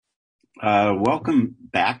Welcome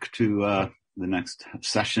back to the next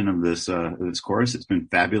session of this course. It's been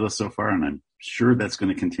fabulous so far, and I'm sure that's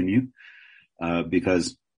going to continue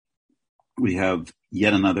because we have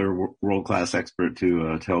yet another world-class expert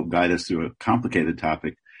to help guide us through a complicated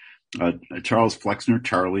topic. Charles Flexner,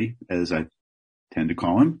 Charlie, as I tend to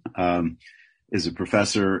call him, is a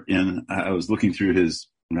professor in. I was looking through his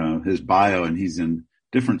bio, and he's in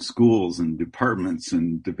different schools and departments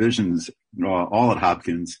and divisions, all at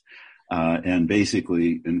Hopkins. And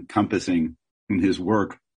basically encompassing in his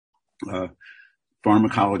work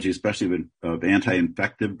pharmacology, especially of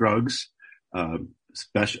anti-infective drugs,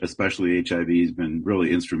 especially HIV, has been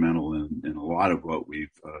really instrumental in a lot of what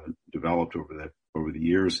we've developed over the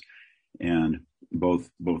years, and both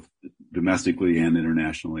domestically and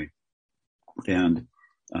internationally. And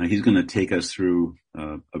he's going to take us through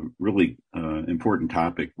a really important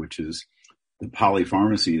topic, which is the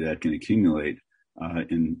polypharmacy that can accumulate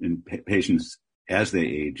in patients as they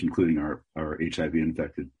age, including our HIV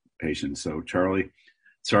infected patients. So Charlie,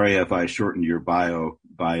 sorry if I shortened your bio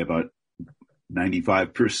by about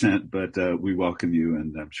 95%, but we welcome you,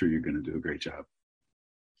 and I'm sure you're going to do a great job.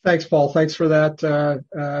 Thanks, Paul. Thanks for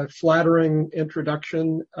that flattering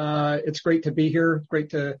introduction. It's great to be here. It's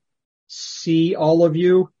great to see all of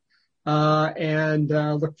you, and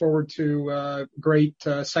look forward to a great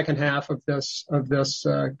second half of this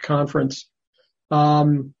conference.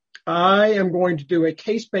 I am going to do a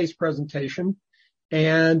case-based presentation,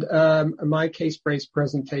 and my case-based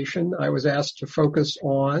presentation, I was asked to focus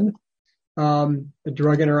on the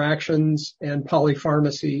drug interactions and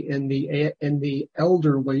polypharmacy in the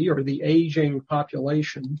elderly or the aging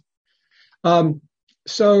population.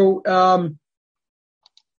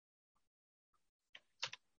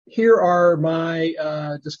 Here are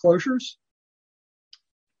my disclosures.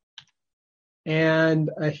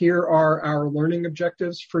 And here are our learning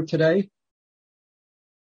objectives for today.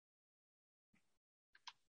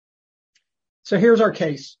 So here's our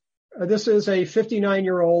case. This is a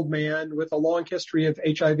 59-year-old man with a long history of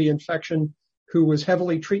HIV infection who was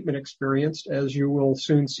heavily treatment experienced, as you will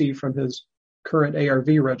soon see from his current ARV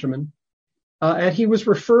regimen. And he was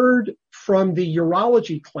referred from the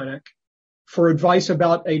urology clinic for advice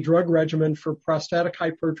about a drug regimen for prostatic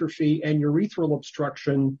hypertrophy and urethral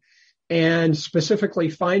obstruction, and specifically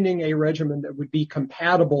finding a regimen that would be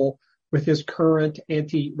compatible with his current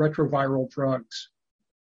antiretroviral drugs.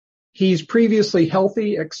 He's previously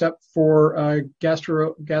healthy except for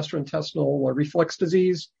gastrointestinal reflux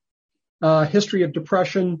disease, history of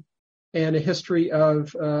depression, and a history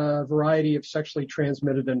of a variety of sexually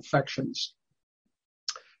transmitted infections.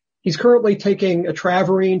 He's currently taking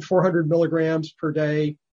etravirine 400 milligrams per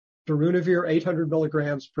day, darunavir 800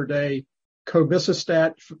 milligrams per day,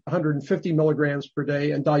 cobicistat 150 milligrams per day,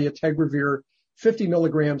 and dolutegravir 50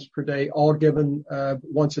 milligrams per day, all given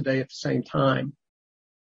once a day at the same time.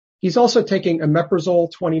 He's also taking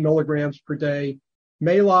omeprazole 20 milligrams per day,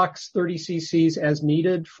 Maalox 30 cc's as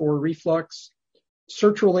needed for reflux,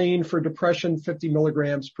 sertraline for depression 50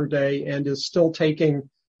 milligrams per day, and is still taking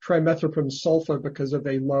trimethoprim sulfa because of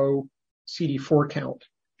a low CD4 count.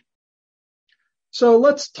 So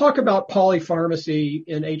let's talk about polypharmacy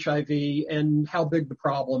in HIV and how big the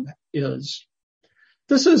problem is.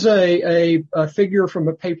 This is a figure from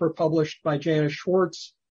a paper published by Janice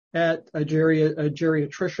Schwartz at a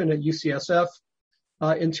geriatrician at UCSF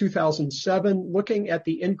in 2007, looking at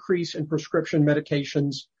the increase in prescription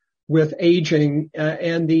medications with aging.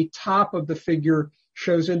 And the top of the figure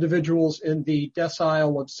shows individuals in the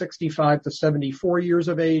decile of 65 to 74 years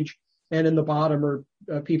of age, and in the bottom are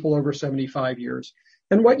people over 75 years.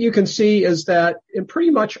 And what you can see is that in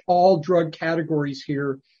pretty much all drug categories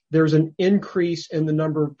here, there's an increase in the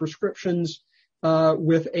number of prescriptions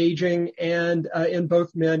with aging, and in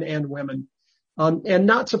both men and women. And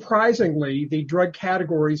not surprisingly, the drug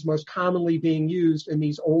categories most commonly being used in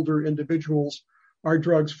these older individuals are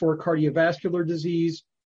drugs for cardiovascular disease,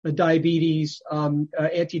 diabetes,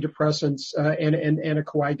 antidepressants, and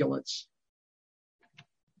anticoagulants.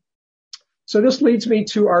 So this leads me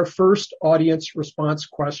to our first audience response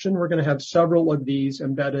question. We're going to have several of these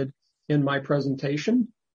embedded in my presentation.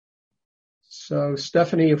 So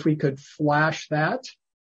Stephanie, if we could flash that.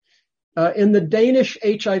 In the Danish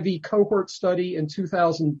HIV cohort study in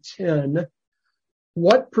 2010,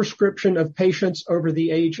 what prescription of patients over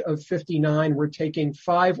the age of 59 were taking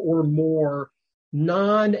 5 or more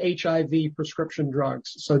non-HIV prescription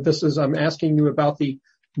drugs? So this is, I'm asking you about the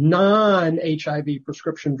non-HIV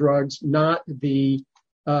prescription drugs, not the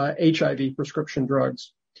HIV prescription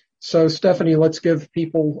drugs. So Stephanie, let's give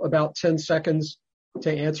people about 10 seconds to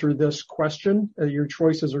answer this question. Your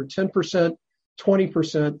choices are 10%,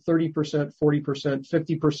 20%, 30%, 40%,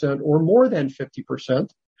 50%, or more than 50%.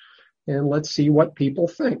 And let's see what people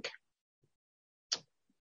think.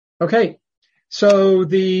 Okay, so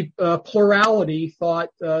the plurality thought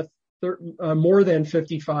more than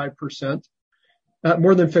 55%.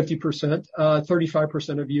 More than 50%,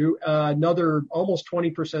 35% of you. Another almost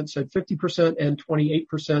 20% said 50%, and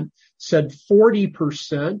 28% said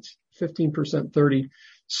 40%, 15%, 30%.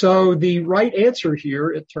 So the right answer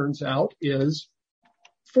here, it turns out, is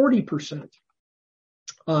 40%.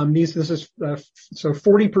 So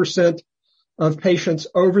 40% of patients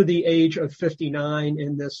over the age of 59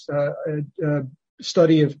 in this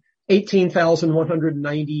study of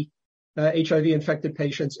 18,190 HIV-infected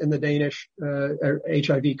patients in the Danish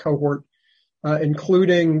HIV cohort,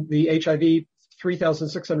 including the HIV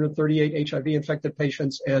 3,638 HIV-infected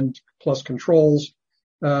patients and plus controls.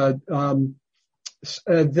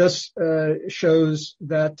 This shows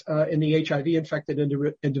that in the HIV-infected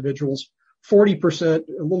individuals, 40%,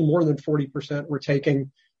 a little more than 40%, were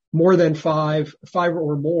taking more than five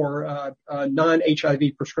or more non-HIV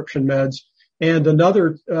prescription meds, and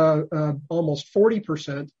another almost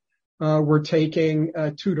 40% were taking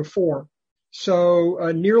 2 to 4.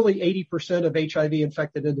 So nearly 80% of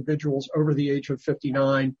HIV-infected individuals over the age of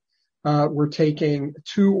 59 were taking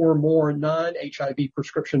 2 or more non-HIV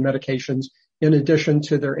prescription medications in addition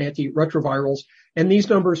to their antiretrovirals. And these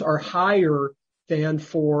numbers are higher than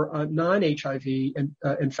for non-HIV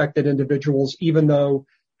infected individuals, even though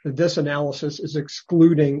this analysis is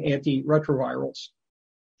excluding antiretrovirals.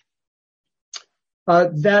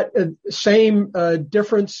 That same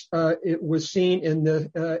difference it was seen in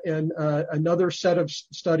another set of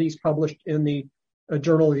studies published in the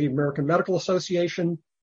Journal of the American Medical Association,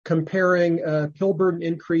 comparing pill burden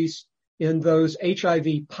increase in those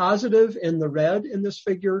HIV positive in the red in this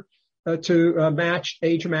figure to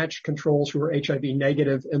age-matched controls who are HIV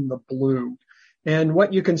negative in the blue. And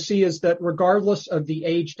what you can see is that regardless of the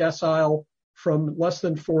age decile from less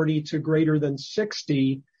than 40 to greater than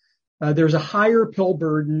 60, there's a higher pill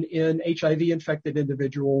burden in HIV-infected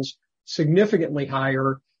individuals, significantly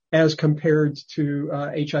higher as compared to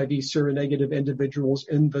HIV seronegative individuals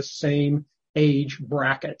in the same age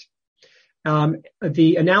bracket.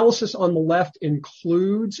 The analysis on the left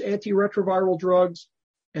includes antiretroviral drugs,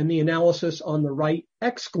 and the analysis on the right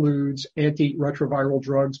excludes antiretroviral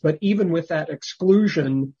drugs. But even with that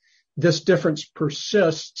exclusion, this difference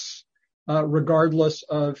persists regardless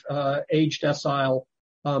of age decile,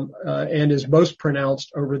 and is most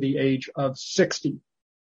pronounced over the age of 60.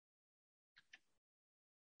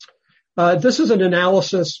 This is an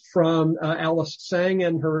analysis from Alice Tseng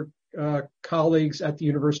and her colleagues at the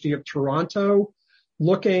University of Toronto,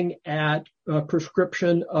 looking at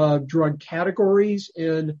prescription of drug categories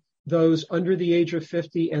in those under the age of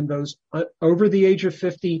 50 and those over the age of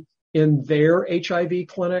 50 in their HIV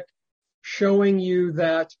clinic, showing you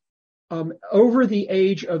that over the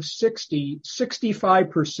age of 60,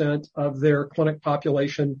 65% of their clinic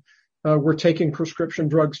population were taking prescription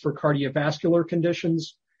drugs for cardiovascular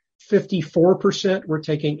conditions. 54% were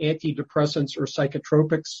taking antidepressants or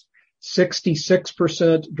psychotropics.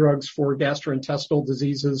 66% drugs for gastrointestinal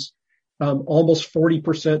diseases. Almost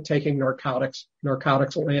 40% taking narcotics or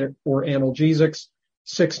analgesics.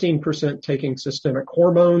 16% taking systemic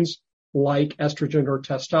hormones like estrogen or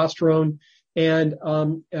testosterone. And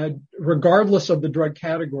regardless of the drug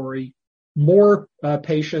category, more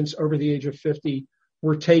patients over the age of 50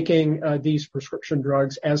 were taking these prescription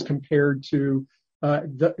drugs as compared to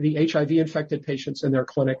the HIV-infected patients in their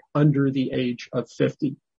clinic under the age of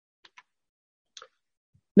 50.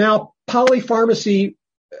 Now, polypharmacy,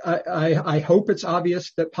 I hope it's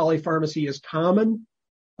obvious that polypharmacy is common.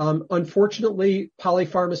 Unfortunately,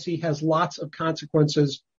 polypharmacy has lots of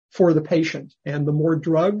consequences for the patient, and the more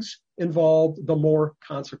drugs involved, the more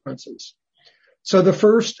consequences. So the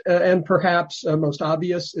first and perhaps most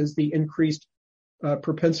obvious is the increased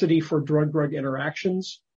propensity for drug-drug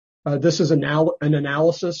interactions. This is an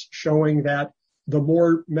analysis showing that the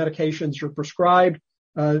more medications you're prescribed,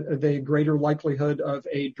 the greater likelihood of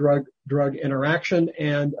a drug-drug interaction.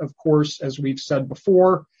 And of course, as we've said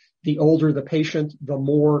before, the older the patient, the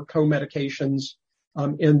more co-medications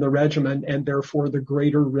in the regimen, and therefore the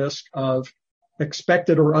greater risk of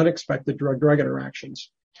expected or unexpected drug-drug interactions.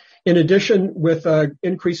 In addition, with an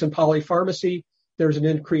increase in polypharmacy, there's an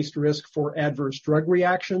increased risk for adverse drug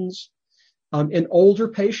reactions. In older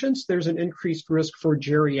patients, there's an increased risk for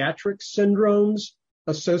geriatric syndromes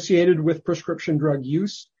associated with prescription drug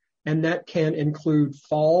use, and that can include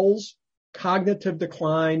falls, cognitive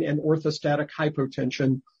decline, and orthostatic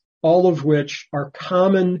hypotension, all of which are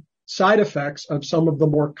common side effects of some of the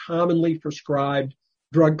more commonly prescribed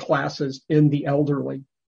drug classes in the elderly.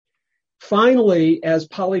 Finally, as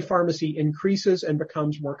polypharmacy increases and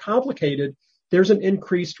becomes more complicated, there's an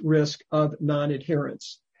increased risk of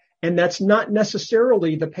non-adherence. And that's not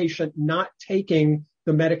necessarily the patient not taking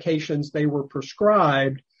the medications they were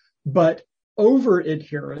prescribed, but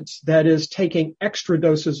over-adherence, that is taking extra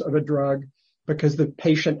doses of a drug because the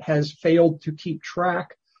patient has failed to keep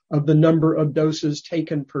track of the number of doses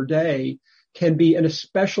taken per day, can be an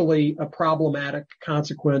especially problematic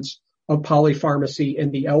consequence of polypharmacy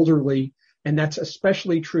in the elderly, and that's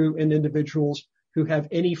especially true in individuals who have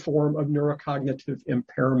any form of neurocognitive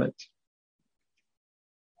impairment.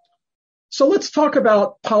 So let's talk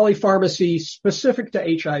about polypharmacy specific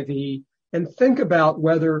to HIV and think about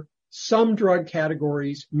whether some drug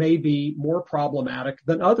categories may be more problematic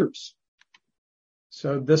than others.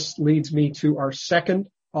 So this leads me to our second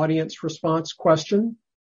audience response question.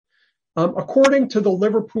 According to the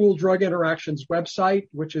Liverpool Drug Interactions website,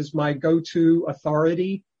 which is my go-to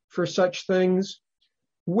authority for such things,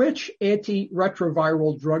 which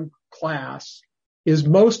antiretroviral drug class is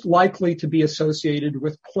most likely to be associated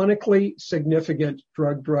with clinically significant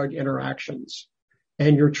drug-drug interactions?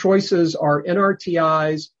 And your choices are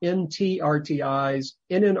NRTIs, NTRTIs,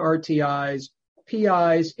 NNRTIs,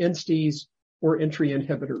 PIs, INSTIs, or entry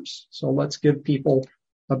inhibitors. So let's give people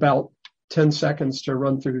about 10 seconds to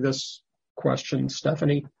run through this question,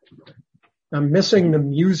 Stephanie. I'm missing the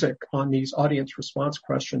music on these audience response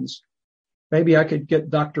questions. Maybe I could get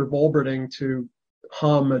Dr. Volberding to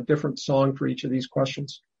hum a different song for each of these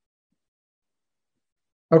questions.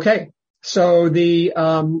 Okay, so the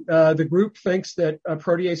group thinks that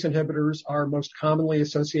protease inhibitors are most commonly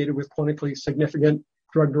associated with clinically significant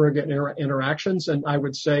drug-drug interactions, and I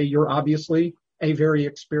would say you're obviously a very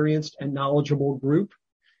experienced and knowledgeable group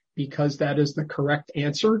because that is the correct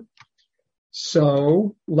answer.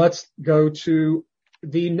 So let's go to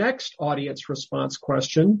the next audience response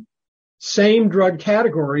question. Same drug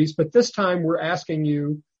categories, but this time we're asking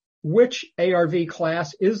you which ARV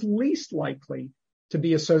class is least likely to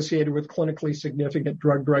be associated with clinically significant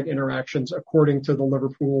drug-drug interactions according to the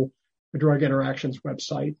Liverpool Drug Interactions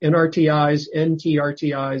website. NRTIs,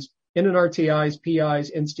 NTRTIs, NNRTIs,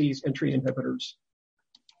 PIs, INSTIs, entry inhibitors.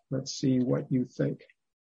 Let's see what you think.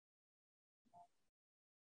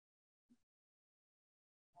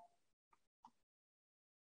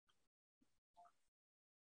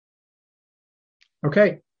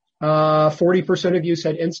 Okay, 40% of you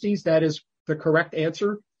said INSTIs. That is the correct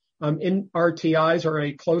answer. NRTIs are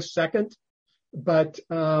a close second, but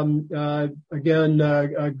again,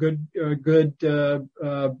 good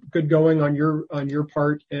going on your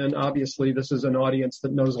part. And obviously, this is an audience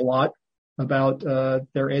that knows a lot about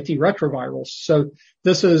their antiretrovirals. So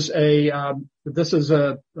this is a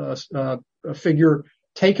figure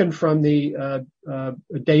taken from the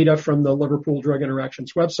data from the Liverpool Drug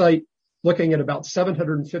Interactions website, looking at about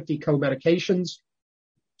 750 co-medications.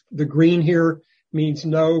 The green here means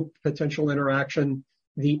no potential interaction.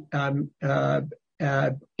 The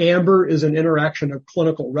amber is an interaction of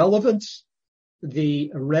clinical relevance.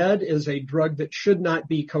 The red is a drug that should not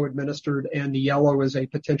be co-administered, and the yellow is a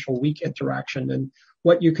potential weak interaction. And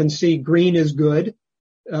what you can see, green is good.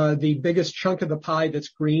 The biggest chunk of the pie that's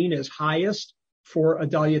green is highest for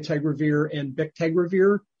dolutegravir and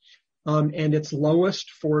bictegravir. And it's lowest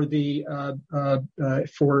for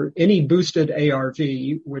for any boosted ARV,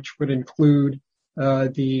 which would include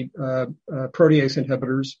the protease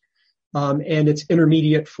inhibitors, and it's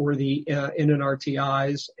intermediate for the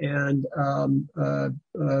NNRTIs, and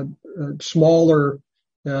smaller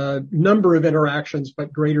number of interactions,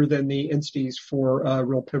 but greater than the INSTIs for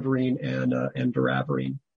rilpivirine and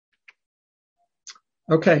doravirine.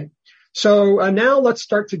 Okay. So now let's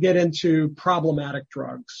start to get into problematic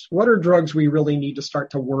drugs. What are drugs we really need to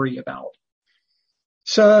start to worry about?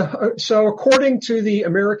 So according to the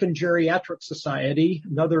American Geriatric Society,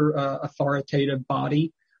 another authoritative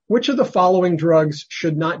body, which of the following drugs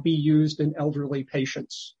should not be used in elderly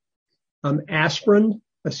patients? Aspirin,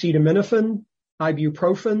 acetaminophen,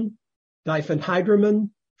 ibuprofen, diphenhydramine,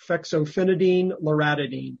 fexofenadine,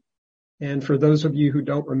 loratadine. And for those of you who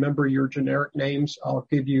don't remember your generic names, I'll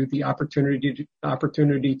give you the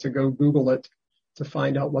opportunity to go Google it to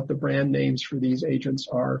find out what the brand names for these agents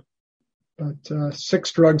are. But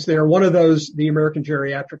 6 drugs there. One of those, the American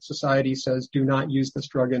Geriatric Society says, do not use this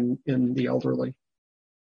drug in the elderly.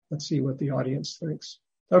 Let's see what the audience thinks.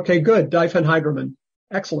 Okay, good. Diphenhydramine.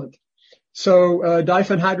 Excellent. So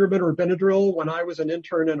diphenhydramine or Benadryl, when I was an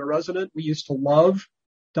intern and a resident, we used to love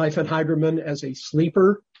diphenhydramine as a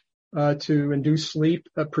sleeper. to induce sleep,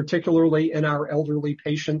 particularly in our elderly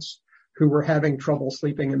patients who were having trouble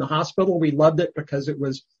sleeping in the hospital. We loved it because it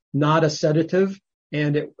was not a sedative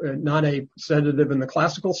and not a sedative in the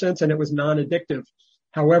classical sense, and it was non-addictive.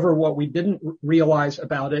 However, what we didn't realize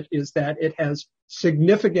about it is that it has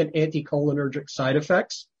significant anticholinergic side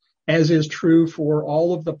effects, as is true for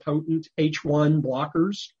all of the potent H1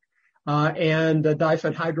 blockers. And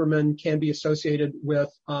diphenhydramine can be associated with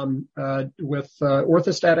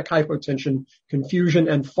orthostatic hypotension, confusion,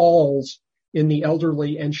 and falls in the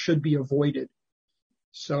elderly and should be avoided.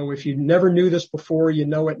 So if you never knew this before, you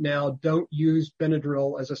know it now. Don't use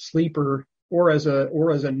Benadryl as a sleeper or as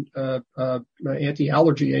an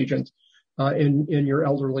anti-allergy agent in your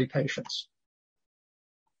elderly patients.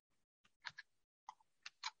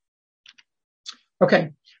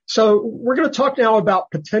 Okay, so we're going to talk now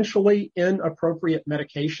about potentially inappropriate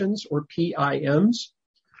medications, or PIMs.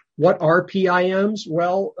 What are PIMs?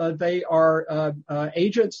 Well, they are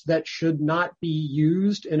agents that should not be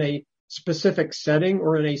used in a specific setting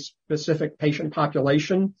or in a specific patient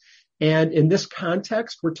population. And in this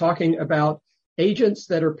context, we're talking about agents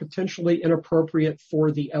that are potentially inappropriate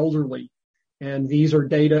for the elderly. And these are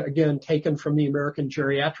data, again, taken from the American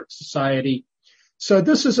Geriatric Society. So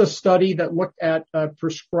this is a study that looked at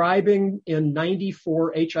prescribing in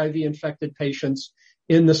 94 HIV-infected patients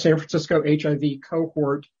in the San Francisco HIV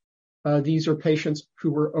cohort. These are patients who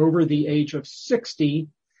were over the age of 60,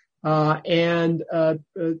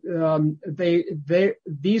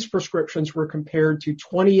 these prescriptions were compared to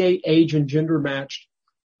 28 age and gender matched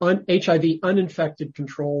HIV uninfected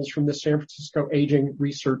controls from the San Francisco Aging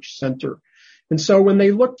Research Center. And so when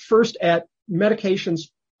they looked first at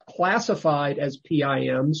medications classified as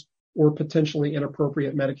PIMs, or potentially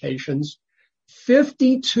inappropriate medications,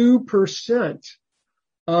 52%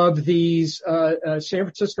 of these San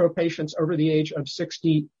Francisco patients over the age of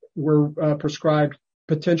 60 were prescribed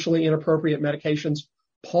potentially inappropriate medications.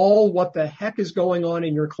 Paul, what the heck is going on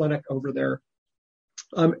in your clinic over there?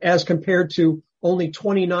 As compared to only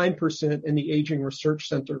 29% in the Aging Research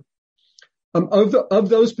Center. Of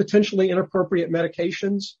those potentially inappropriate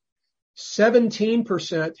medications,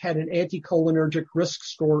 17% had an anticholinergic risk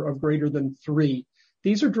score of greater than 3.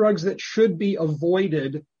 These are drugs that should be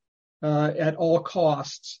avoided at all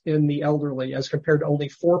costs in the elderly, as compared to only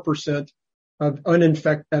 4% of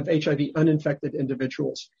HIV uninfected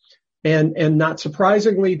individuals. And not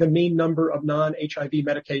surprisingly, the mean number of non-HIV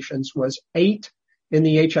medications was 8 in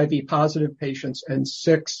the HIV positive patients and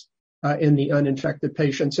 6 in the uninfected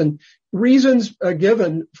patients. And reasons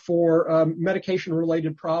given for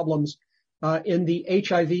medication-related problems in the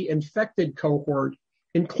HIV infected cohort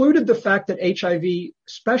included the fact that HIV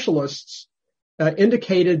specialists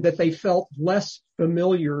indicated that they felt less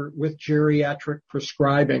familiar with geriatric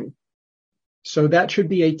prescribing. So that should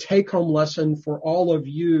be a take-home lesson for all of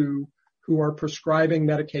you who are prescribing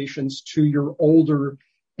medications to your older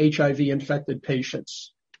HIV-infected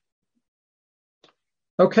patients.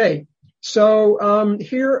 Okay, so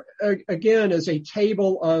here again is a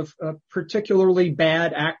table of particularly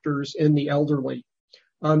bad actors in the elderly.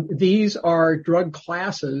 These are drug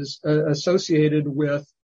classes associated with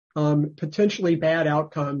potentially bad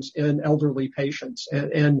outcomes in elderly patients.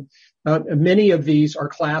 And many of these are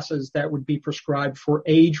classes that would be prescribed for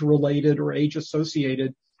age-related or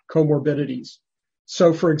age-associated comorbidities.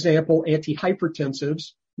 So, for example,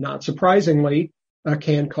 antihypertensives, not surprisingly,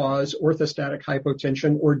 can cause orthostatic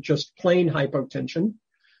hypotension or just plain hypotension.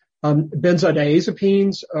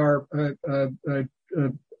 Benzodiazepines are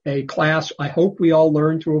a class I hope we all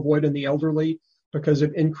learn to avoid in the elderly because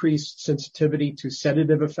of increased sensitivity to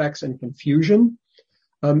sedative effects and confusion.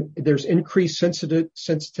 There's increased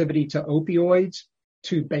sensitivity to opioids,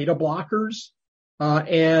 to beta blockers,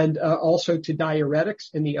 and also to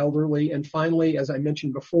diuretics in the elderly. And finally, as I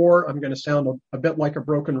mentioned before, I'm going to sound a bit like a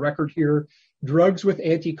broken record here. Drugs with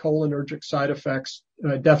anticholinergic side effects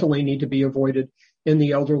definitely need to be avoided in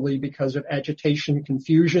the elderly because of agitation,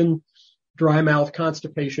 confusion, dry mouth,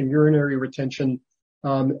 constipation, urinary retention,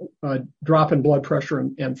 drop in blood pressure,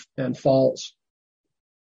 and falls.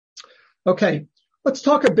 Okay, let's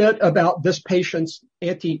talk a bit about this patient's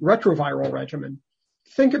antiretroviral regimen.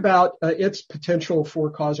 Think about its potential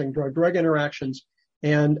for causing drug-drug interactions,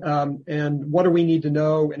 and what do we need to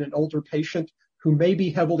know in an older patient who may be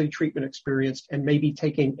heavily treatment experienced and may be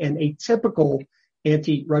taking an atypical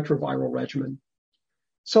antiretroviral regimen.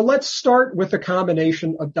 So let's start with a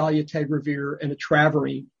combination of dolutegravir and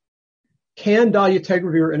etravirine. Can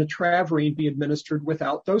dolutegravir and etravirine be administered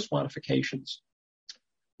without dose modifications?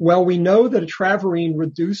 Well, we know that etravirine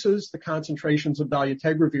reduces the concentrations of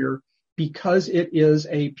dolutegravir because it is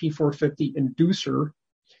a P450 inducer.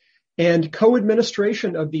 And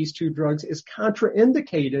co-administration of these two drugs is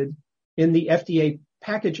contraindicated in the FDA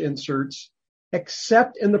package inserts,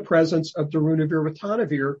 except in the presence of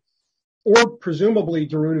darunavir-ritonavir, or presumably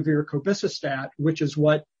darunavir-cobicistat, which is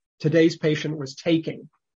what today's patient was taking.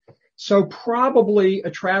 So probably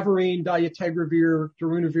atravirine, dolutegravir,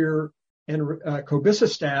 darunavir, and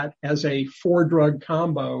cobicistat as a 4-drug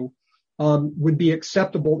combo would be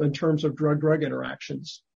acceptable in terms of drug-drug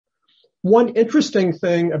interactions. One interesting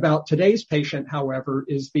thing about today's patient, however,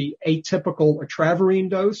 is the atypical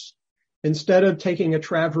atravirine dose. Instead of taking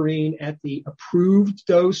atravirine at the approved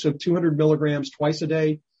dose of 200 milligrams twice a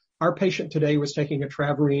day, our patient today was taking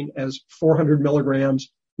atravirine as 400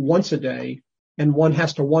 milligrams once a day, and one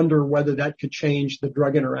has to wonder whether that could change the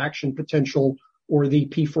drug interaction potential or the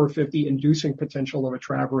P450 inducing potential of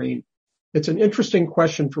atravirine. It's an interesting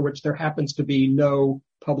question for which there happens to be no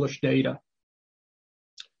published data.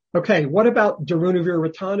 Okay, what about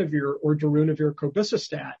darunavir-ritonavir or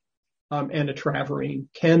darunavir-cobicistat and atravirine?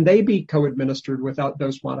 Can they be co-administered without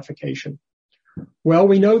dose modification? Well,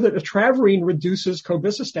 we know that atravirine reduces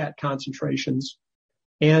cobicistat concentrations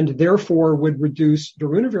and therefore would reduce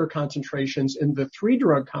darunavir concentrations in the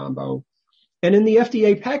 3-drug combo. And in the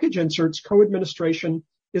FDA package inserts, co-administration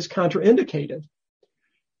is contraindicated.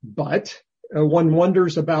 But one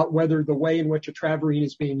wonders about whether the way in which atravirine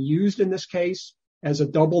is being used in this case as a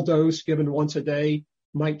double dose given once a day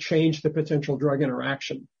might change the potential drug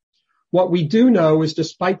interaction. What we do know is,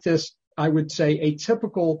 despite this, I would say, a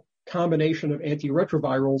typical combination of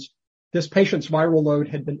antiretrovirals, this patient's viral load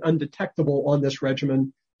had been undetectable on this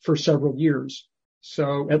regimen for several years.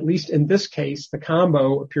 So at least in this case, the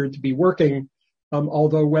combo appeared to be working,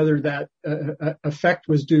 although whether that effect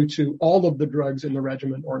was due to all of the drugs in the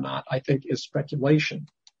regimen or not, I think is speculation.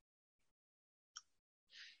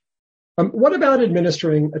 What about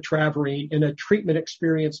administering atravirine in a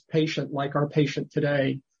treatment-experienced patient like our patient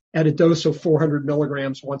today at a dose of 400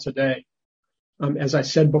 milligrams once a day? As I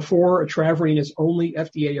said before, atravirine is only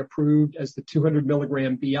FDA approved as the 200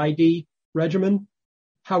 milligram BID regimen.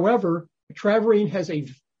 However, atravirine has a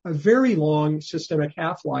very long systemic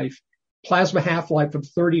half-life, plasma half-life of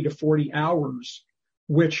 30 to 40 hours,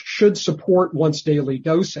 which should support once daily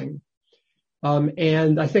dosing.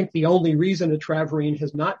 And I think the only reason atravirine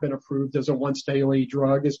has not been approved as a once daily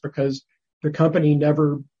drug is because the company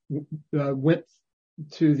never went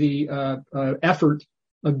to the effort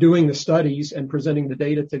of doing the studies and presenting the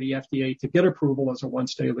data to the FDA to get approval as a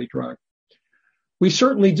once daily drug. We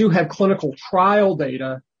certainly do have clinical trial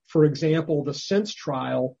data, for example, the SENSE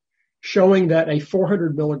trial, showing that a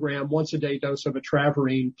 400 milligram once a day dose of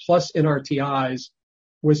atravirine plus NRTIs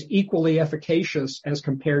was equally efficacious as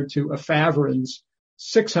compared to efaviren's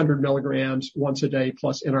 600 milligrams once a day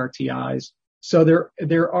plus NRTIs. So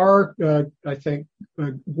there are, I think,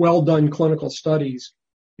 well done clinical studies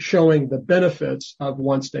showing the benefits of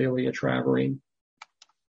once daily atravirine.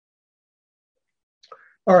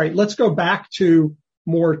 All right, let's go back to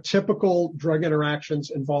more typical drug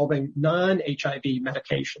interactions involving non-HIV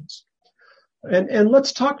medications. And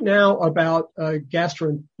let's talk now about drugs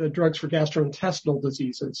for gastrointestinal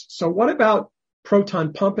diseases. So what about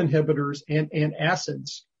proton pump inhibitors and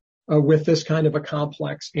antacids with this kind of a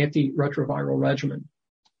complex antiretroviral regimen?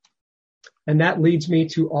 And that leads me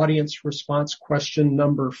to audience response question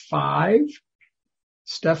number 5.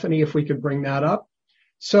 Stephanie, if we could bring that up.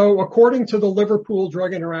 So according to the Liverpool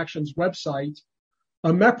Drug Interactions website,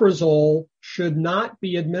 omeprazole should not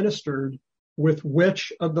be administered with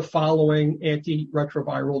which of the following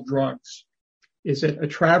antiretroviral drugs? Is it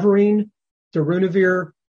atravirine,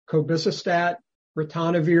 darunavir, cobicistat,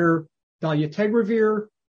 ritonavir, dolutegravir,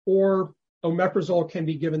 or omeprazole can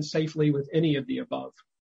be given safely with any of the above?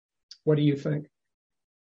 What do you think?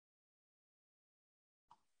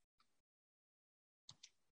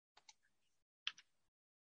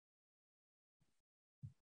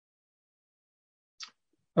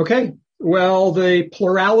 Okay. Well, the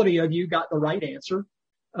plurality of you got the right answer.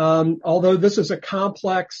 Although this is a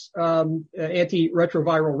complex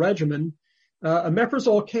antiretroviral regimen,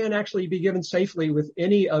 omeprazole can actually be given safely with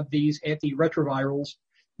any of these antiretrovirals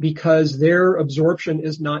because their absorption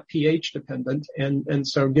is not pH dependent, and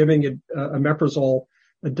so giving omeprazole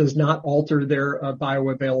does not alter their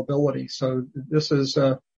bioavailability. So this is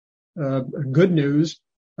good news,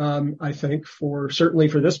 I think, certainly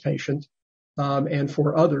for this patient. And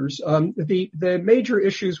for others. The major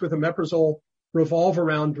issues with omeprazole revolve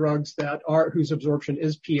around drugs whose absorption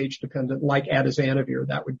is pH dependent, like atazanavir.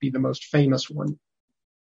 That would be the most famous one.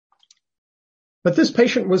 But this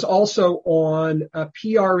patient was also on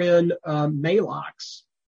PRN Maalox,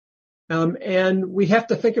 And we have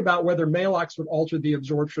to think about whether Maalox would alter the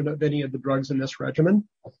absorption of any of the drugs in this regimen.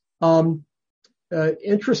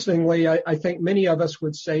 Interestingly, I think many of us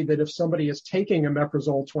would say that if somebody is taking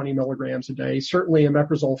omeprazole 20 milligrams a day, certainly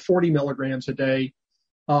omeprazole 40 milligrams a day,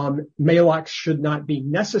 Maalox should not be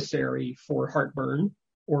necessary for heartburn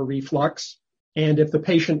or reflux. And if the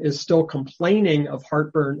patient is still complaining of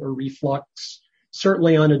heartburn or reflux,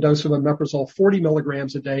 certainly on a dose of omeprazole 40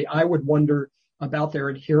 milligrams a day, I would wonder about their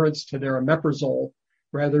adherence to their omeprazole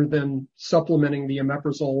rather than supplementing the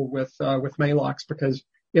omeprazole with Maalox, because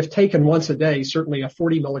if taken once a day, certainly a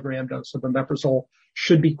 40 milligram dose of omeprazole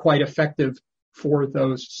should be quite effective for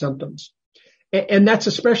those symptoms. And that's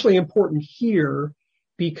especially important here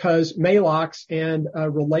because Maalox and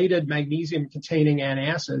related magnesium-containing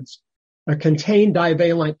antacids contain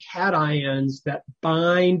divalent cations that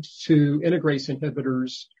bind to integrase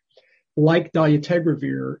inhibitors like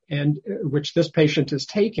dolutegravir, and which this patient is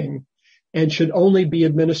taking, and should only be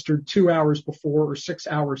administered 2 hours before or 6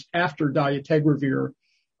 hours after dolutegravir.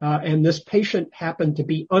 And this patient happened to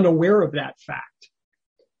be unaware of that fact.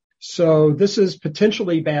 So this is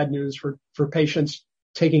potentially bad news for patients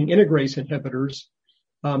taking integrase inhibitors.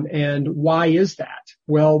 And why is that?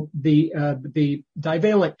 Well, the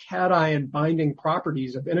divalent cation binding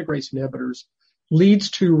properties of integrase inhibitors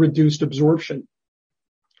leads to reduced absorption,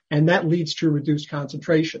 and that leads to reduced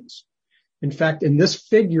concentrations. In fact, in this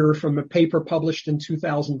figure from a paper published in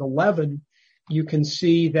 2011, you can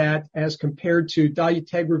see that as compared to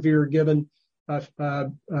dolutegravir given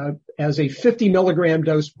as a 50 milligram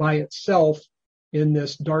dose by itself in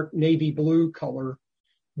this dark navy blue color,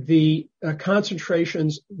 the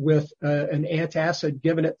concentrations with an antacid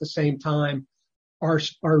given at the same time are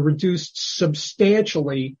reduced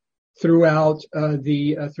substantially throughout a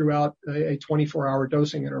 24-hour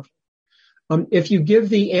dosing interval. If you give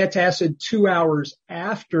the antacid 2 hours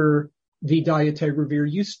after the dolutegravir,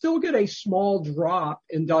 you still get a small drop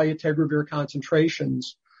in dolutegravir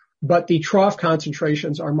concentrations, but the trough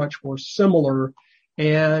concentrations are much more similar.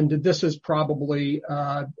 And this is probably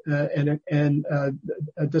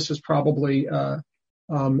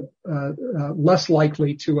less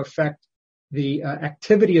likely to affect the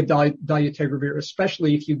activity of dolutegravir,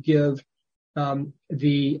 especially if you give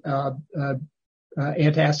the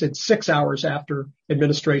antacid 6 hours after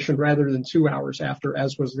administration rather than 2 hours after,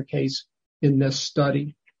 as was the case in this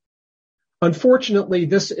study. Unfortunately,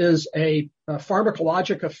 this is a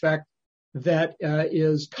pharmacologic effect that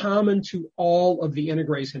is common to all of the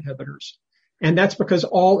integrase inhibitors. And that's because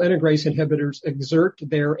all integrase inhibitors exert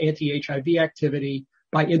their anti-HIV activity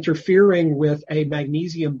by interfering with a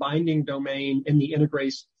magnesium binding domain in the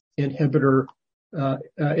integrase inhibitor,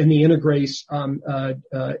 in the integrase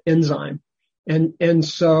enzyme. And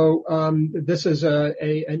so this is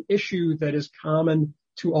an issue that is common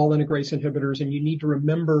to all integrase inhibitors, and you need to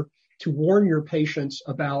remember to warn your patients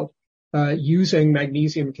about using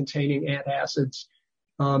magnesium-containing antacids.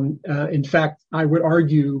 In fact, I would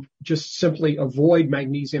argue just simply avoid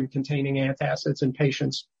magnesium-containing antacids in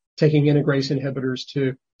patients taking integrase inhibitors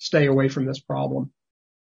to stay away from this problem.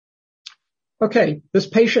 Okay, this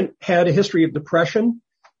patient had a history of depression.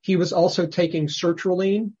 He was also taking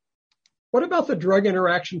sertraline. What about the drug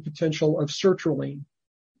interaction potential of sertraline?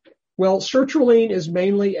 Well, sertraline is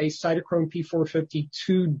mainly a cytochrome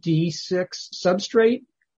P452D6 substrate.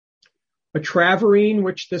 Etravirine,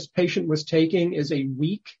 which this patient was taking, is a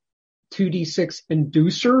weak 2D6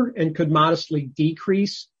 inducer and could modestly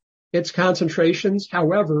decrease its concentrations.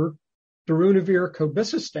 However, darunavir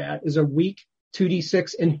cobicistat is a weak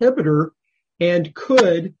 2D6 inhibitor and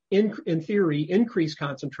could, in theory, increase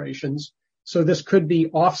concentrations. So this could be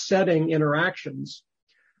offsetting interactions.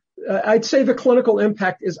 I'd say the clinical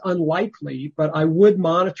impact is unlikely, but I would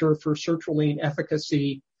monitor for sertraline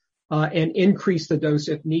efficacy and increase the dose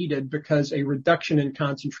if needed, because a reduction in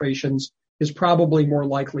concentrations is probably more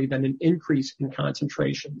likely than an increase in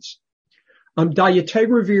concentrations.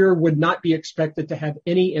 Dolutegravir would not be expected to have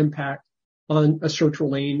any impact on a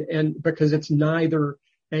sertraline, and because it's neither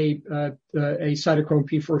a cytochrome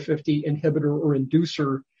P450 inhibitor or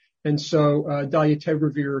inducer, and so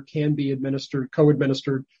dolutegravir can be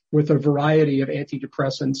co-administered with a variety of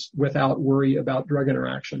antidepressants without worry about drug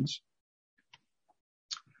interactions.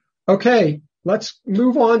 Okay, let's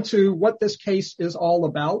move on to what this case is all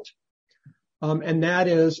about. And that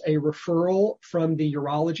is a referral from the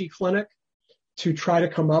urology clinic to try to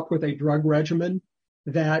come up with a drug regimen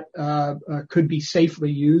that could be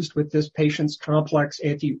safely used with this patient's complex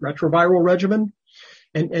antiretroviral regimen.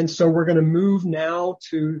 And so we're going to move now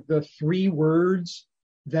to the 3 words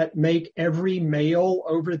that make every male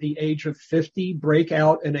over the age of 50 break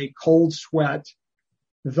out in a cold sweat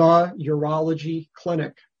the urology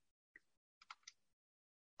clinic.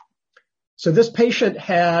 So this patient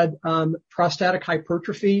had prostatic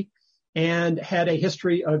hypertrophy and had a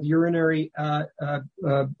history of urinary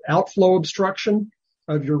outflow obstruction,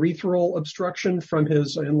 of urethral obstruction from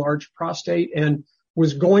his enlarged prostate, and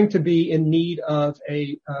was going to be in need of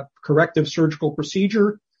a corrective surgical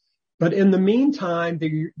procedure. But in the meantime,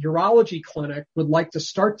 the urology clinic would like to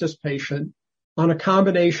start this patient on a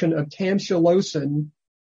combination of tamsulosin,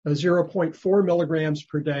 0.4 milligrams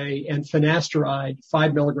per day, and finasteride,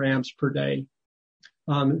 5 milligrams per day.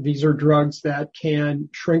 These are drugs that can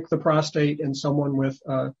shrink the prostate in someone with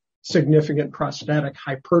significant prostatic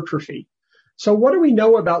hypertrophy. So what do we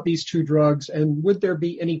know about these two drugs, and would there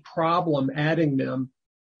be any problem adding them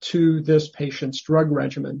to this patient's drug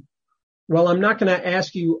regimen? Well, I'm not going to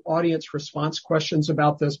ask you audience response questions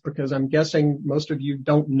about this because I'm guessing most of you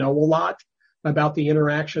don't know a lot about the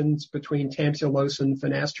interactions between tamsulosin,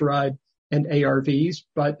 finasteride, and ARVs,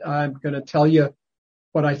 but I'm going to tell you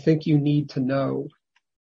what I think you need to know.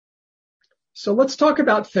 So let's talk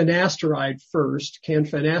about finasteride first. Can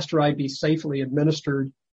finasteride be safely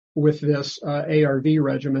administered with this ARV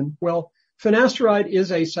regimen? Well, finasteride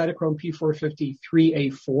is a cytochrome P450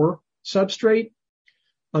 3A4 substrate.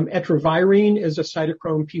 Etravirine is a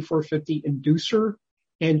cytochrome P450 inducer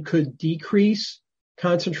and could decrease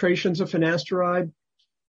concentrations of finasteride.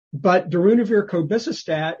 But darunavir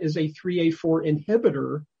cobicistat is a 3A4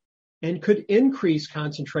 inhibitor and could increase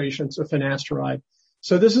concentrations of finasteride.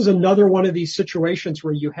 So this is another one of these situations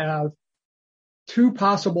where you have two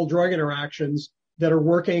possible drug interactions that are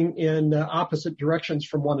working in opposite directions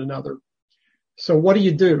from one another. So what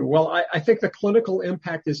do? Well, I think the clinical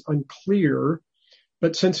impact is unclear,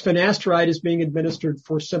 but since finasteride is being administered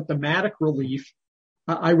for symptomatic relief,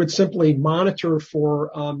 I would simply monitor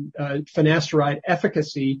for finasteride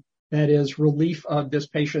efficacy, that is, relief of this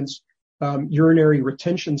patient's urinary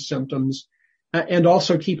retention symptoms, and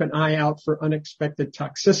also keep an eye out for unexpected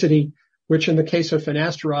toxicity, which in the case of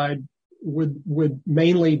finasteride would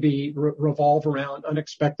mainly be revolve around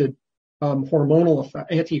unexpected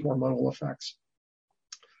anti-hormonal effects.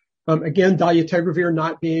 Again, dolutegravir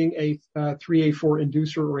not being a 3A4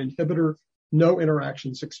 inducer or inhibitor, no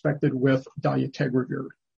interactions expected with dolutegravir.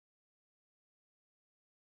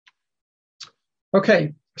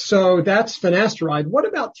 Okay, so that's finasteride. What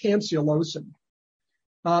about tamsulosin?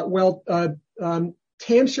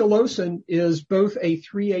 Tamsulosin is both a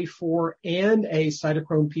 3A4 and a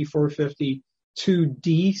cytochrome P450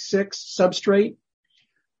 2D6 substrate.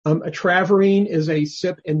 Etravirine is a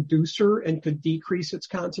CYP inducer and could decrease its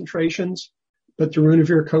concentrations, but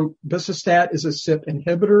darunavir cobicistat is a CYP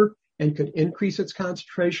inhibitor and could increase its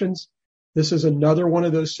concentrations. This is another one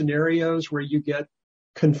of those scenarios where you get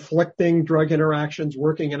conflicting drug interactions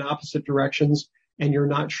working in opposite directions and you're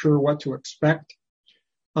not sure what to expect.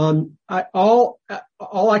 All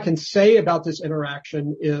I can say about this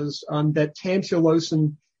interaction is that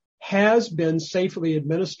tamsulosin has been safely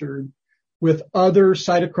administered with other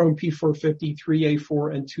cytochrome P450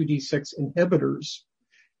 3A4 and 2D6 inhibitors.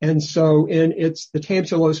 And so in the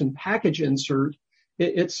tamsulosin package insert,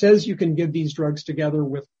 it says you can give these drugs together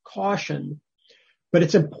with caution. But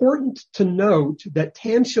it's important to note that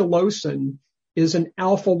tamsulosin is an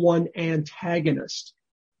alpha-1 antagonist,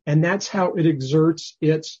 and that's how it exerts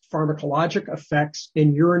its pharmacologic effects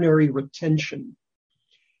in urinary retention.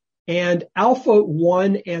 And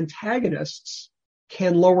alpha-1 antagonists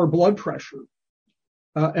can lower blood pressure,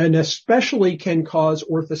 and especially can cause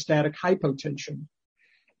orthostatic hypotension.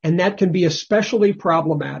 And that can be especially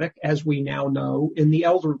problematic, as we now know, in the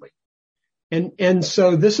elderly. And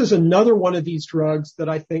so this is another one of these drugs that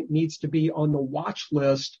I think needs to be on the watch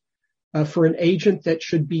list for an agent that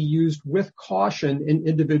should be used with caution in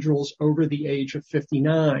individuals over the age of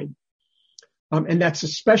 59. And that's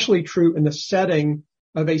especially true in the setting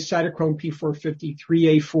of a cytochrome P450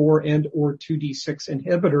 3A4 and or 2D6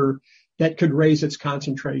 inhibitor that could raise its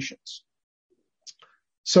concentrations.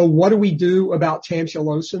 So what do we do about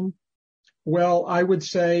tamsulosin? Well, I would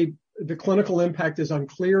say the clinical impact is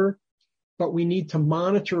unclear, but we need to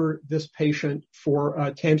monitor this patient for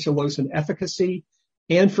tamsulosin efficacy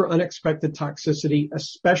and for unexpected toxicity,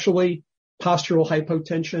 especially postural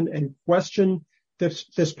hypotension, and question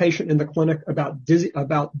this patient in the clinic about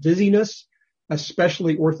dizziness,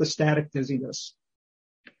 especially orthostatic dizziness.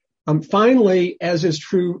 Finally, as is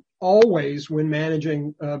true always when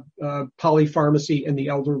managing polypharmacy in the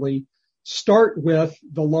elderly, start with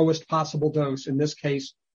the lowest possible dose, in this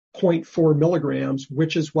case, 0.4 milligrams,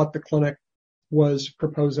 which is what the clinic was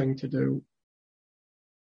proposing to do.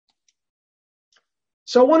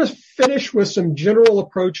 So I want to finish with some general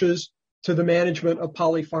approaches to the management of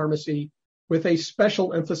polypharmacy with a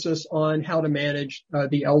special emphasis on how to manage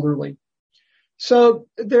the elderly. So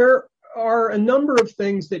there are a number of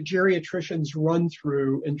things that geriatricians run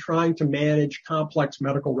through in trying to manage complex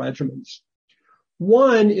medical regimens.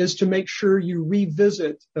 One is to make sure you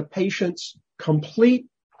revisit the patient's complete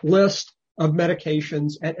list of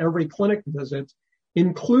medications at every clinic visit,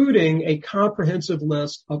 including a comprehensive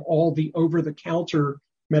list of all the over-the-counter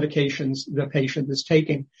medications the patient is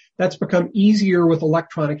taking. That's become easier with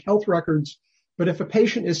electronic health records, but if a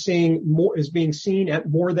patient is being seen at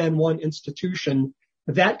more than one institution,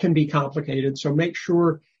 that can be complicated. So make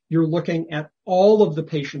sure you're looking at all of the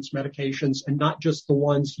patient's medications and not just the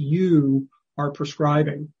ones you are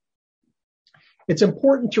prescribing. It's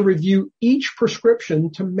important to review each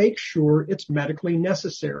prescription to make sure it's medically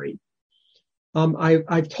necessary.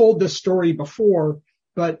 I've told this story before,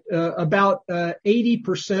 but about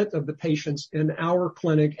 80% of the patients in our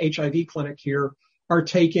clinic, HIV clinic here, are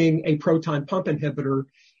taking a proton pump inhibitor,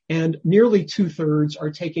 and nearly 2/3 are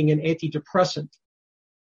taking an antidepressant,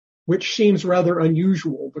 which seems rather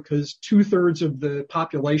unusual because 2/3 of the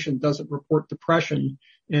population doesn't report depression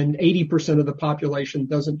and 80% of the population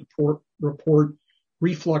doesn't report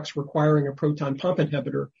reflux requiring a proton pump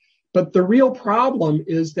inhibitor. But the real problem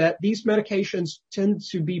is that these medications tend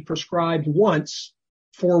to be prescribed once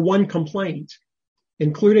for one complaint,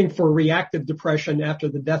 including for reactive depression after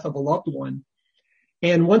the death of a loved one.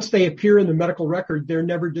 And once they appear in the medical record, they're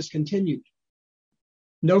never discontinued.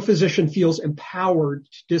 No physician feels empowered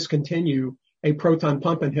to discontinue a proton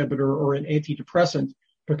pump inhibitor or an antidepressant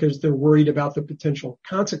because they're worried about the potential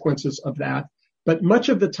consequences of that. But much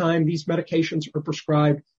of the time, these medications are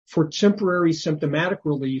prescribed for temporary symptomatic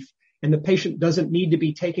relief, and the patient doesn't need to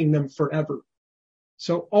be taking them forever.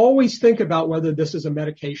 So always think about whether this is a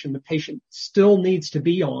medication the patient still needs to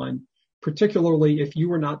be on, particularly if you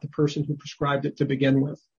were not the person who prescribed it to begin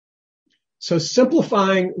with. So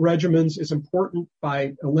simplifying regimens is important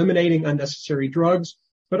by eliminating unnecessary drugs,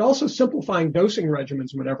 but also simplifying dosing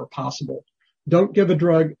regimens whenever possible. Don't give a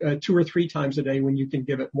drug 2 or 3 times a day when you can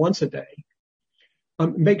give it once a day.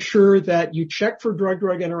 Make sure that you check for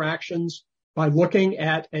drug-drug interactions by looking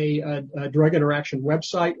at a drug interaction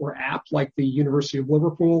website or app like the University of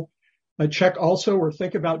Liverpool. Check also or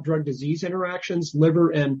think about drug disease interactions, liver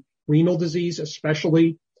and renal disease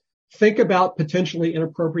especially. Think about potentially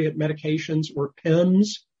inappropriate medications or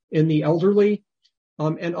PIMS in the elderly.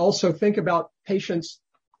 And also think about patients'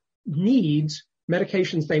 needs,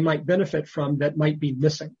 medications they might benefit from that might be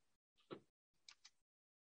missing.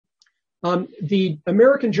 The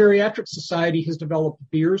American Geriatric Society has developed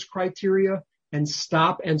Beers criteria and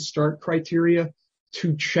stop and start criteria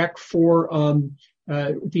to check for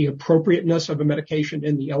the appropriateness of a medication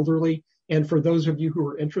in the elderly. And for those of you who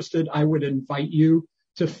are interested, I would invite you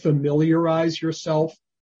to familiarize yourself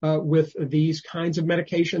with these kinds of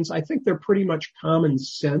medications. I think they're pretty much common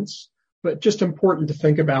sense, but just important to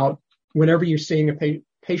think about whenever you're seeing a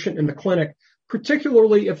patient in the clinic,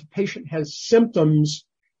 particularly if a patient has symptoms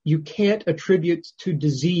you can't attribute to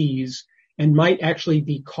disease and might actually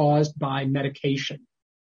be caused by medication.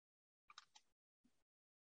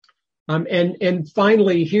 And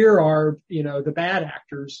finally, here are, the bad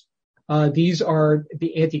actors. These are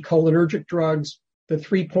the anticholinergic drugs, the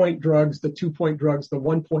 3-point drugs, the 2-point drugs, the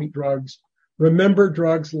 1-point drugs. Remember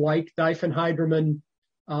drugs like diphenhydramine,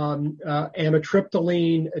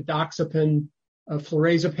 amitriptyline, edoxapan,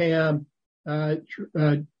 flurazepam.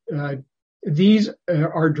 These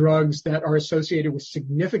are drugs that are associated with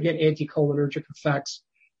significant anticholinergic effects,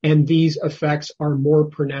 and these effects are more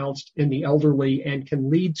pronounced in the elderly and can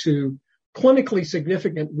lead to clinically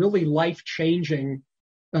significant, really life-changing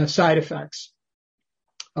side effects.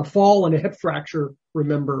 A fall and a hip fracture,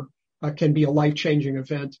 remember, can be a life-changing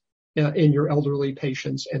event in your elderly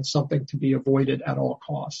patients and something to be avoided at all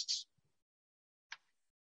costs.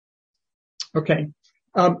 Okay.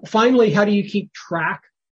 Finally, how do you keep track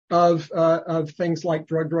of things like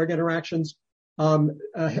drug-drug interactions?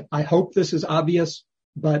 I hope this is obvious,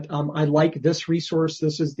 but I like this resource.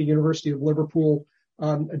 This is the University of Liverpool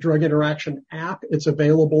drug interaction app. It's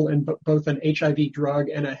available in both an HIV drug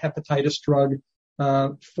and a hepatitis drug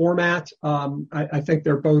format. I think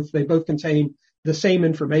they both contain the same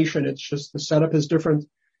information. It's just the setup is different.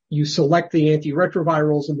 You select the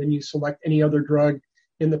antiretrovirals and then you select any other drug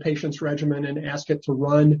in the patient's regimen and ask it to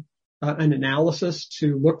run an analysis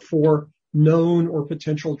to look for known or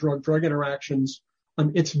potential drug-drug interactions.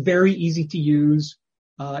 It's very easy to use.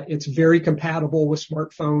 It's very compatible with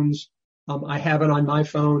smartphones. I have it on my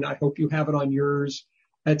phone. I hope you have it on yours.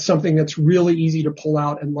 It's something that's really easy to pull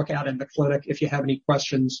out and look at in the clinic if you have any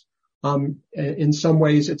questions In some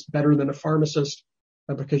ways, it's better than a pharmacist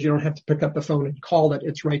because you don't have to pick up the phone and call it.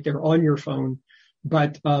 It's right there on your phone.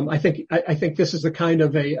 But I think this is the kind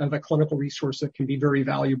of a clinical resource that can be very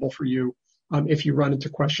valuable for you if you run into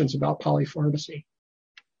questions about polypharmacy.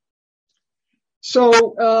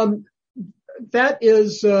 So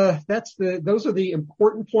those are the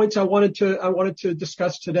important points I wanted to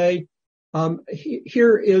discuss today.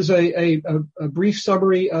 Here is a brief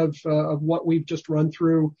summary of what we've just run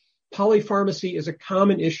through. Polypharmacy is a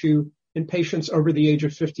common issue in patients over the age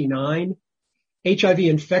of 59.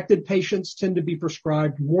 HIV-infected patients tend to be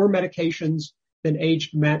prescribed more medications than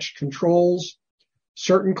age-matched controls.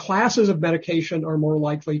 Certain classes of medication are more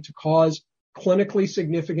likely to cause clinically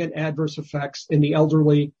significant adverse effects in the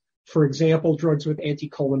elderly, for example, drugs with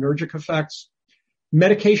anticholinergic effects.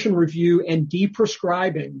 Medication review and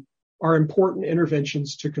deprescribing are important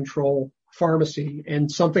interventions to control pharmacy,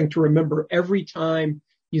 and something to remember every time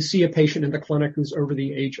you see a patient in the clinic who's over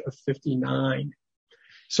the age of 59.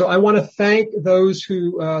 So I want to thank those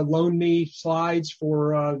who loaned me slides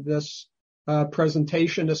for this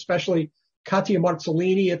presentation, especially Katia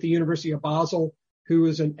Marzolini at the University of Basel, who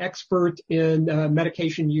is an expert in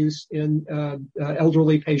medication use in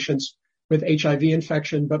elderly patients with HIV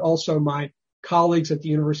infection, but also my colleagues at the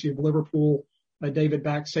University of Liverpool, David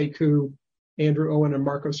Back-Sekou, Andrew Owen, and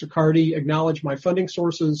Marco Siccardi, acknowledge my funding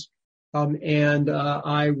sources, and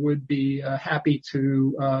I would be happy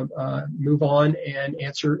to move on and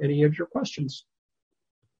answer any of your questions.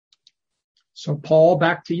 So, Paul,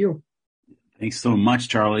 back to you. Thanks so much,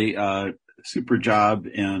 Charlie. Super job,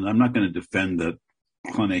 and I'm not going to defend the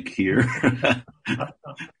clinic here.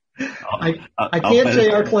 I can't say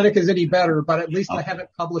our clinic is any better, but at least I haven't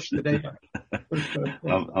published the data.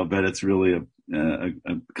 I'll bet it's really a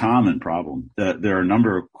common problem. There are a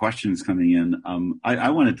number of questions coming in. I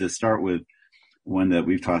wanted to start with one that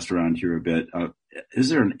we've tossed around here a bit. Is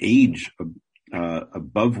there an age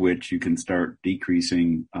above which you can start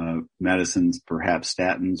decreasing medicines, perhaps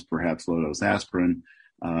statins, perhaps low-dose aspirin,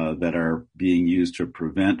 that are being used to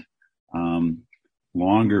prevent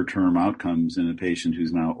longer-term outcomes in a patient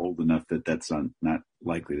who's now old enough that that's not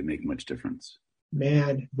likely to make much difference?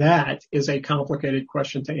 Man, that is a complicated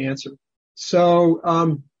question to answer.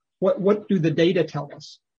 So what do the data tell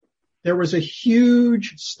us? There was a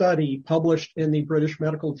huge study published in the British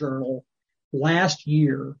Medical Journal last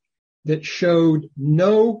year that showed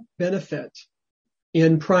no benefit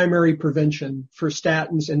in primary prevention for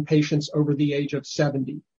statins in patients over the age of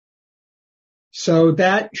 70. So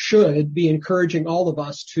that should be encouraging all of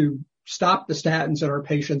us to stop the statins in our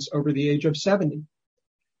patients over the age of 70.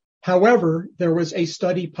 However, there was a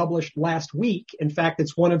study published last week. In fact,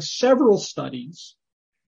 it's one of several studies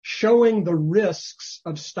showing the risks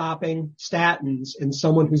of stopping statins in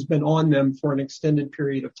someone who's been on them for an extended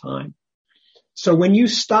period of time. So when you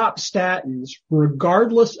stop statins,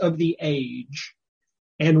 regardless of the age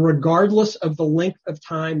and regardless of the length of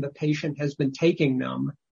time the patient has been taking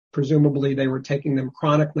them, presumably they were taking them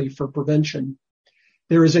chronically for prevention,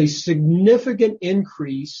 there is a significant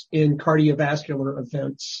increase in cardiovascular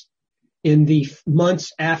events in the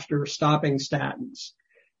months after stopping statins.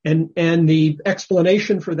 And the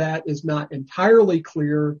explanation for that is not entirely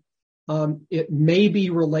clear. It may be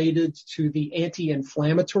related to the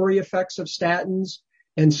anti-inflammatory effects of statins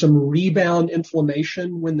and some rebound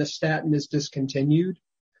inflammation when the statin is discontinued.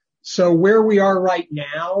 So where we are right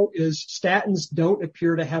now is statins don't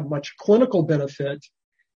appear to have much clinical benefit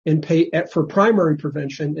for primary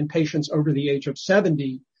prevention in patients over the age of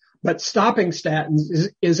 70, but stopping statins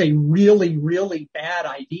is a really, really bad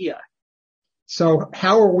idea. So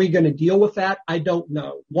how are we going to deal with that? I don't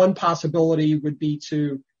know. One possibility would be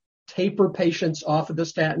to taper patients off of the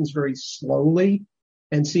statins very slowly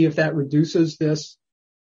and see if that reduces this,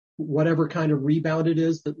 whatever kind of rebound it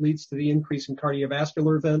is that leads to the increase in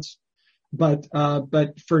cardiovascular events. But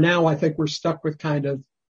for now, I think we're stuck with kind of,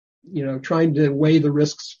 trying to weigh the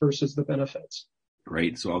risks versus the benefits.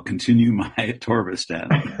 Great. So I'll continue my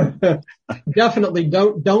atorvastatin. Definitely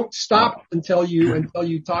don't stop until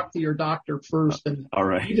you talk to your doctor first. And all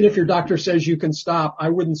right. Even if your doctor says you can stop, I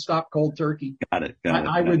wouldn't stop cold turkey. Got it.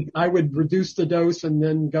 I would reduce the dose and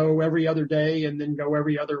then go every other day and then go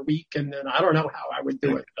every other week. And then I don't know how I would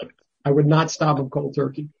do it, but I would not stop them cold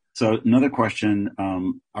turkey. So another question,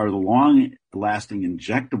 are the long-lasting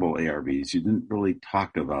injectable ARVs, you didn't really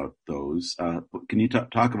talk about those. Can you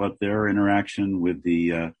talk about their interaction with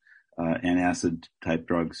the antacid type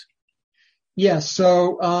drugs? Yes.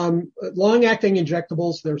 So long-acting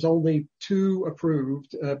injectables, there's only two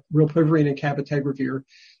approved, rilpivirine and cabotegravir.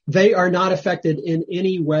 They are not affected in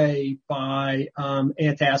any way by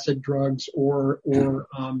antacid drugs or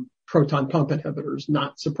proton pump inhibitors.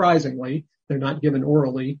 Not surprisingly, they're not given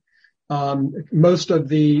orally. Most of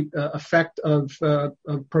the effect of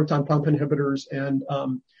proton pump inhibitors and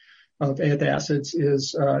of antacids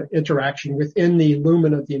is interaction within the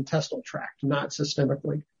lumen of the intestinal tract, not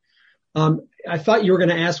systemically. I thought you were going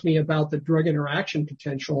to ask me about the drug interaction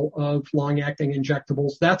potential of long-acting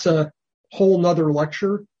injectables. That's a whole nother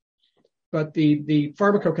lecture, but the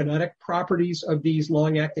pharmacokinetic properties of these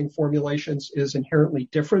long-acting formulations is inherently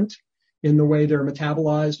different in the way they're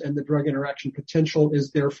metabolized, and the drug interaction potential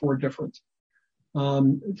is therefore different.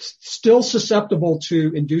 Still susceptible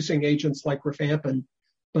to inducing agents like rifampin,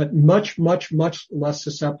 but much, much, much less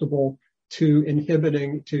susceptible to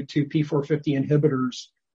inhibiting to P450 inhibitors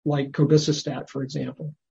like cobicistat, for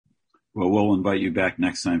example. Well, we'll invite you back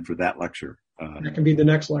next time for that lecture. That can be the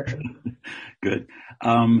next lecture. Good.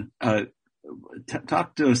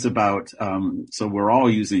 Talk to us about, so we're all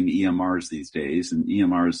using EMRs these days, and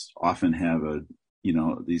EMRs often have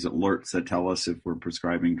these alerts that tell us if we're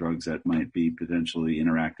prescribing drugs that might be potentially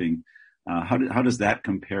interacting. How does that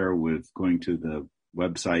compare with going to the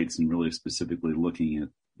websites and really specifically looking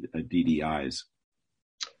at DDIs?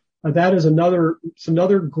 That is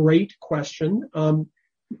another great question.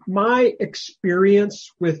 My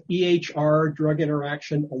experience with EHR drug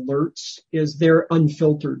interaction alerts is they're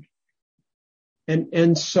unfiltered.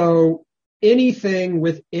 And so anything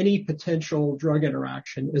with any potential drug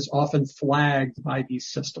interaction is often flagged by these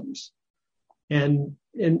systems. And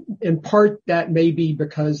in part that may be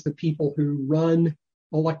because the people who run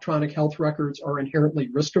electronic health records are inherently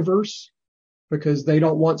risk averse, because they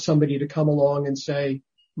don't want somebody to come along and say,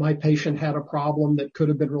 my patient had a problem that could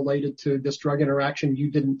have been related to this drug interaction you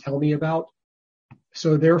didn't tell me about.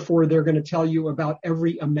 So therefore, they're going to tell you about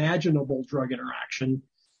every imaginable drug interaction,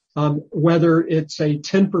 whether it's a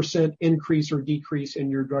 10% increase or decrease in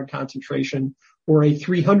your drug concentration or a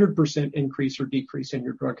 300% increase or decrease in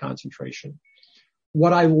your drug concentration.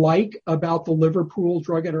 What I like about the Liverpool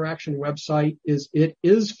drug interaction website is it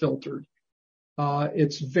is filtered.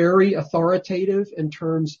 It's very authoritative in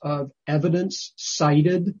terms of evidence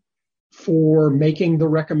cited for making the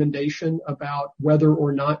recommendation about whether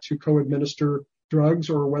or not to co-administer drugs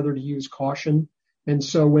or whether to use caution. And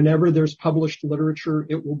so whenever there's published literature,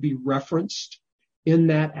 it will be referenced in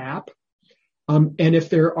that app. And if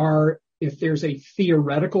there's a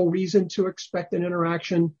theoretical reason to expect an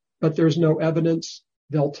interaction, but there's no evidence,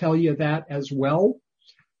 they'll tell you that as well.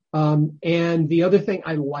 And the other thing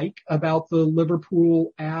I like about the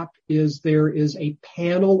Liverpool app is there is a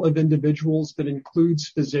panel of individuals that includes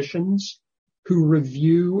physicians who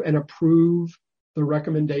review and approve the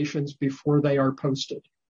recommendations before they are posted.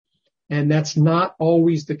 And that's not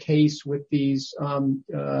always the case with these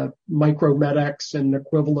micromedex and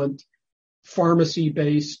equivalent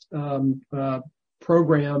pharmacy-based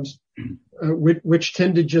programs, which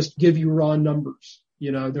tend to just give you raw numbers.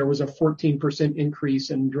 You know, there was a 14% increase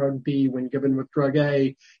in drug B when given with drug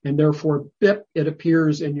A, and therefore, bip, it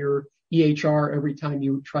appears in your EHR every time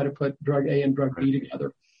you try to put drug A and drug B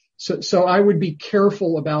together. So I would be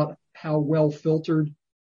careful about how well filtered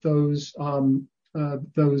those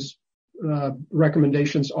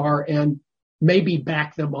recommendations are, and maybe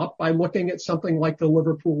back them up by looking at something like the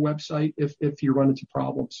Liverpool website if you run into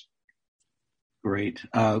problems. Great.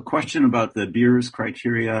 Question about the Beers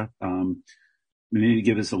criteria. We need to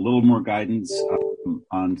give us a little more guidance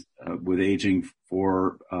on with aging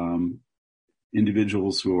for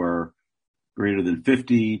individuals who are greater than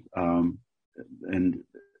 50, and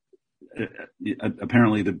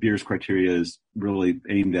apparently the Beers criteria is really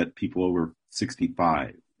aimed at people over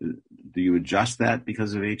 65. Do you adjust that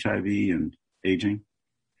because of HIV and aging?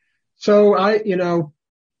 So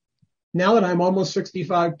now that I'm almost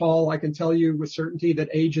 65, Paul, I can tell you with certainty that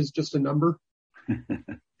age is just a number.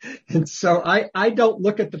 And so I don't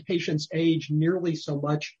look at the patient's age nearly so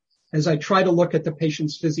much as I try to look at the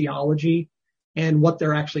patient's physiology and what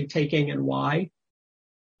they're actually taking and why.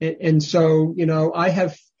 And so, I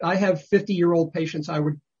have 50-year-old patients I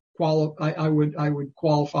would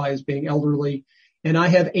qualify as being elderly, and I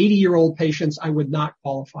have 80-year-old patients I would not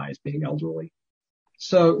qualify as being elderly.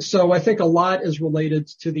 So I think a lot is related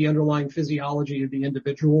to the underlying physiology of the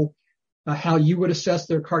individual. How you would assess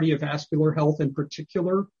their cardiovascular health in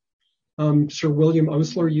particular. Sir William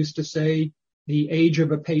Osler used to say the age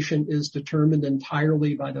of a patient is determined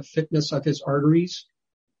entirely by the fitness of his arteries.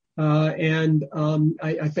 And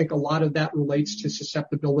I think a lot of that relates to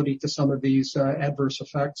susceptibility to some of these adverse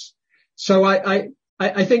effects. So I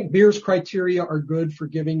think Beers criteria are good for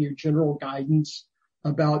giving you general guidance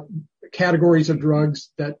about categories of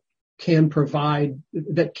drugs that can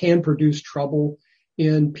produce trouble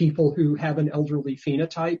in people who have an elderly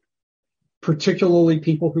phenotype. particularly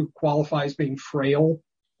people who qualify as being frail,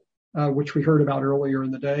 which we heard about earlier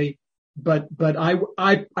in the day. But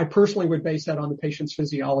I personally would base that on the patient's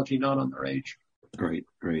physiology, not on their age. Great.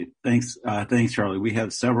 Thanks, Charlie. We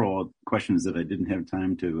have several questions that I didn't have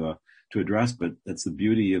time to address, but that's the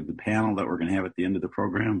beauty of the panel that we're going to have at the end of the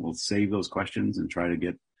program. We'll save those questions and try to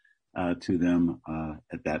get to them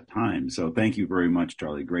at that time. So thank you very much,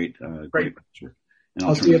 Charlie. Great lecture. And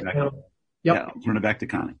I'll see you at the panel. Yep. Yeah, I'll turn it back to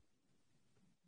Connie.